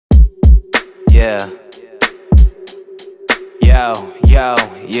Yeah.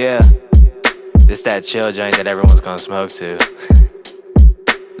 Yeah. This that chill joint that everyone's gonna smoke to.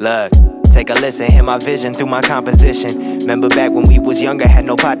 Look, take a listen, hear my vision through my composition. Remember back when we was younger, had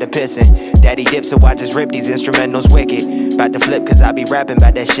no pot to pissin'. Daddy dips so I just rip these instrumentals wicked. About to flip cause I be rapping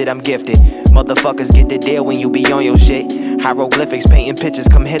about that shit I'm gifted. Motherfuckers get the deal when you be on your shit. Hieroglyphics painting pictures,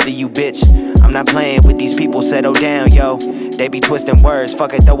 come hither you bitch. I'm not playing with these people, settle down yo. They be twisting words,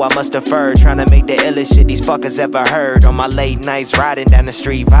 fuck it though I must defer. Tryna make the illest shit these fuckers ever heard. On my late nights riding down the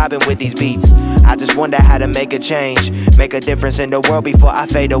street, vibing with these beats. I just wonder how to make a change, make a difference in the world before I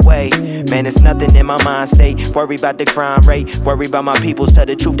fade away. Man, it's nothing in my mind state. Worry about the crime rate, worry about my peoples. Tell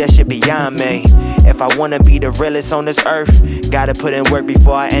the truth, that shit beyond me. If I wanna be the realest on this earth, gotta put in work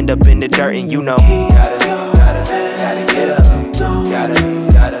before I end up in the dirt. And you know, gotta get up, gotta keep your head up, gotta get up,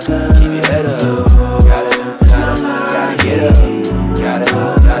 gotta keep your head up, gotta get up,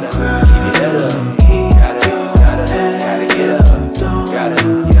 gotta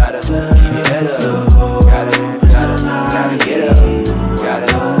keep your head up, gotta get up.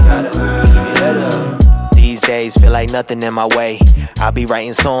 These days feel like nothing in my way. I'll be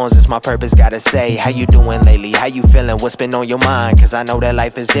writing songs, it's my purpose, gotta say. How you doing lately? How you feeling? What's been on your mind? Cause I know that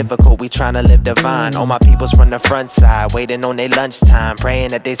life is difficult, we tryna live divine. All my peoples from the front side, waiting on their lunchtime, praying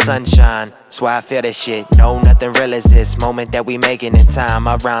that they sunshine. That's why I feel this shit, no, nothing real is this moment that we making in time.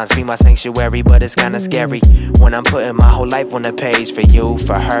 My rhymes be my sanctuary, but it's kinda scary when I'm putting my whole life on the page. For you,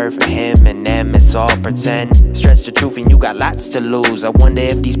 for her, for him, and them, it's all pretend. Stretch the truth and you got lots to lose. I wonder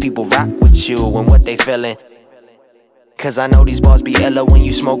if these people rock with you and what they feeling. Cause I know these bars be illa when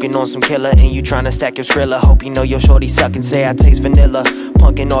you smoking on some killer and you tryna stack your Skrilla. Hope you know your shorty suck and say I taste vanilla.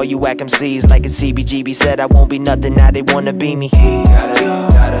 Punkin' all you whack MCs like a CBGB said I won't be nothing, now they wanna be me. Gotta get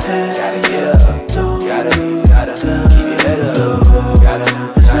up, gotta keep your head up, gotta get up, gotta keep your head up, gotta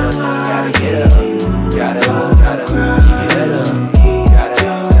get up, gotta keep your head up, gotta get up,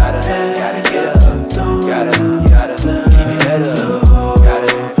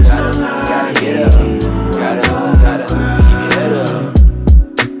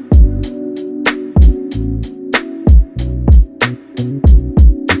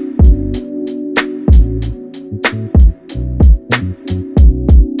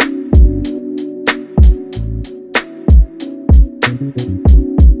 Thank you.